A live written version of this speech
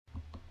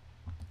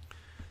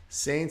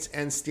Saints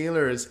and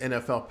Steelers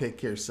NFL pick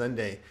here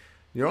Sunday.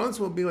 New Orleans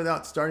will be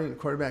without starting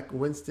quarterback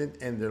Winston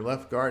and their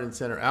left guard and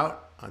center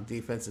out. On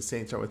defense, the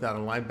Saints are without a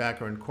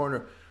linebacker and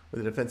corner with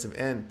a defensive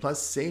end,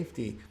 plus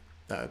safety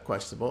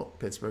questionable.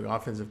 Pittsburgh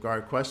offensive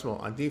guard questionable.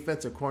 On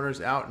defense, the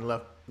corners out and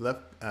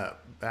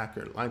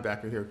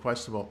linebacker here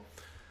questionable.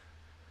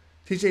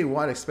 T.J.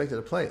 Watt expected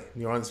to play.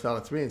 New Orleans fell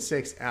to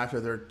 3-6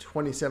 after their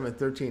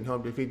 27-13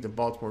 home defeat to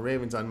Baltimore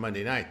Ravens on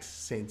Monday night.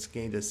 Saints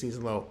gained a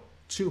season-low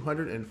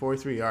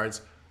 243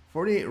 yards,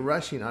 48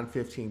 rushing on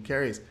 15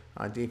 carries.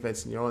 On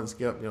defense, New Orleans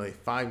gave up nearly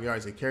 5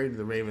 yards a carry to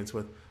the Ravens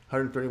with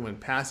 131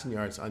 passing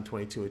yards on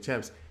 22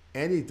 attempts.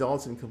 Andy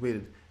Dalton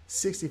completed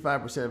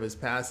 65% of his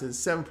passes,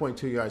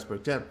 7.2 yards per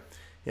attempt.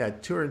 He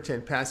had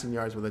 210 passing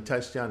yards with a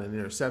touchdown and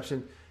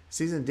interception.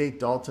 Season-date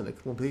Dalton, a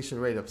completion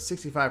rate of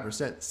 65%,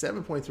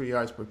 7.3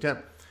 yards per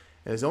attempt.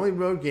 In his only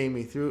road game,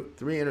 he threw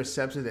 3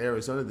 interceptions to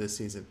Arizona this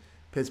season.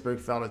 Pittsburgh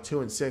fell to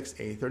 2-6,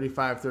 a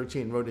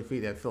 35-13 road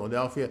defeat at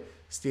Philadelphia.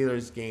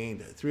 Steelers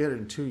gained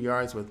 302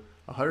 yards with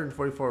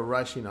 144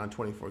 rushing on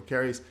 24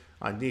 carries.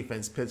 On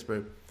defense,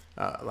 Pittsburgh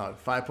allowed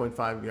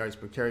 5.5 yards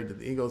per carry to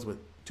the Eagles with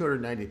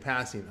 290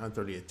 passing on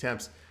 30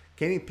 attempts.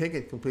 Kenny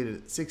Pickett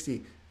completed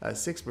 66%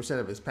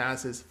 of his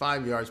passes,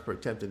 5 yards per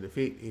attempt in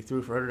defeat. He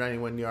threw for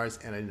 191 yards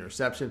and an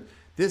interception.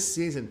 This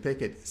season,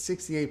 Pickett,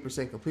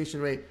 68%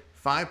 completion rate,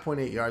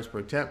 5.8 yards per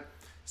attempt.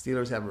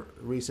 Steelers have a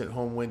recent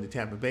home win to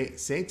Tampa Bay.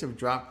 Saints have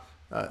dropped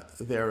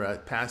their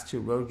past 2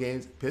 road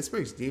games.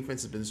 Pittsburgh's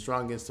defense has been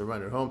strong against the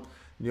run at home.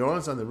 New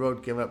Orleans on the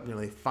road give up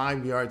nearly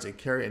 5 yards a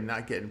carry and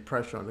not getting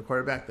pressure on the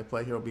quarterback. The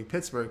play here will be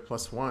Pittsburgh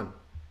 +1.